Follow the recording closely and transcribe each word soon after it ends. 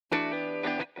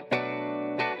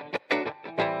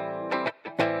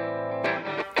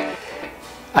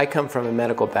I come from a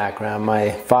medical background. My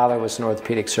father was an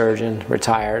orthopedic surgeon,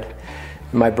 retired.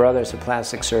 My brother's a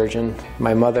plastic surgeon.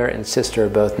 My mother and sister are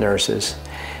both nurses.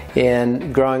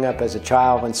 And growing up as a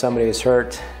child, when somebody was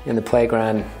hurt in the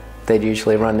playground, they'd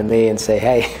usually run to me and say,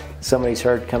 "Hey, somebody's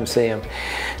hurt, come see him."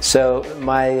 So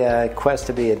my quest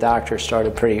to be a doctor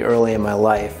started pretty early in my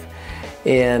life.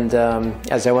 And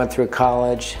as I went through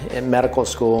college and medical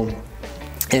school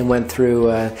and went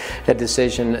through a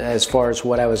decision as far as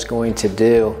what I was going to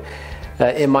do,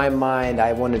 in my mind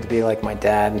I wanted to be like my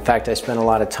dad. In fact, I spent a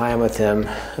lot of time with him,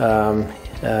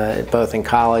 both in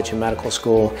college and medical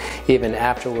school, even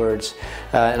afterwards,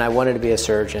 and I wanted to be a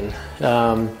surgeon.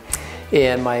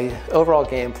 And my overall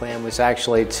game plan was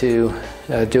actually to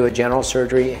do a general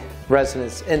surgery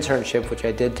residence internship, which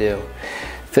I did do,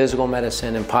 physical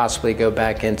medicine, and possibly go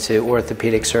back into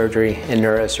orthopedic surgery and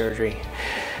neurosurgery.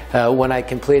 When I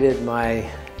completed my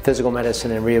physical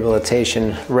medicine and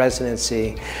rehabilitation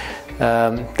residency,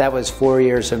 that was 4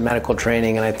 years of medical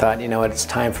training, and I thought, you know what, it's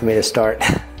time for me to start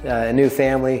a new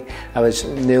family. I was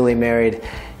newly married,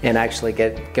 and actually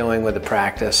get going with the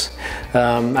practice.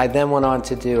 I then went on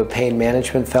to do a pain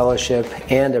management fellowship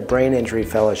and a brain injury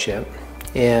fellowship,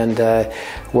 and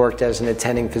worked as an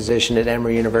attending physician at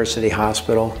Emory University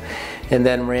Hospital, and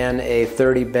then ran a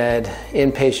 30-bed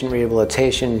inpatient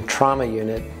rehabilitation trauma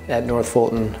unit at North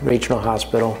Fulton Regional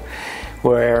Hospital,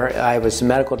 where I was the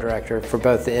medical director for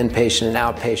both the inpatient and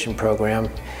outpatient program.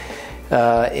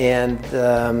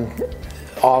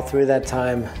 All through that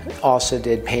time, also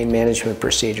did pain management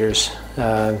procedures,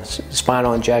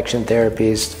 spinal injection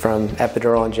therapies, from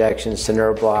epidural injections to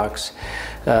nerve blocks,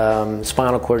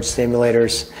 spinal cord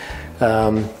stimulators.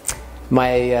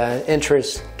 My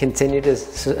interest continued to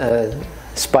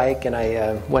spike, and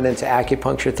I went into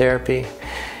acupuncture therapy.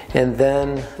 And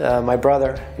then my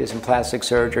brother, who's in plastic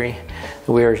surgery,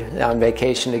 we were on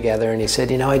vacation together, and he said,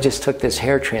 "You know, I just took this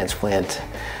hair transplant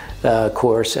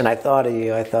course, and I thought of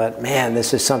you. I thought, man,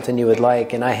 this is something you would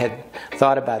like." And I had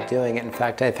thought about doing it. In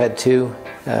fact, I've had 2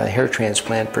 hair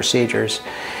transplant procedures.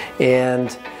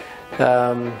 And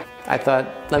I thought,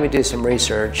 let me do some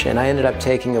research. And I ended up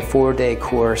taking a 4-day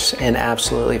course and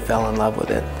absolutely fell in love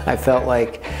with it. I felt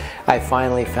like I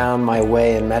finally found my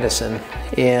way in medicine.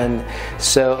 And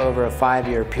so over a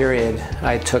 5-year period,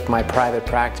 I took my private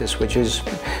practice, which is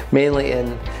mainly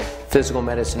in physical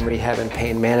medicine, rehab, and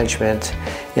pain management,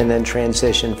 and then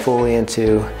transitioned fully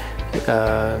into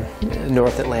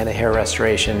North Atlanta hair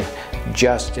restoration,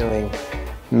 just doing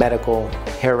medical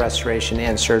hair restoration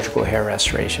and surgical hair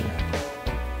restoration.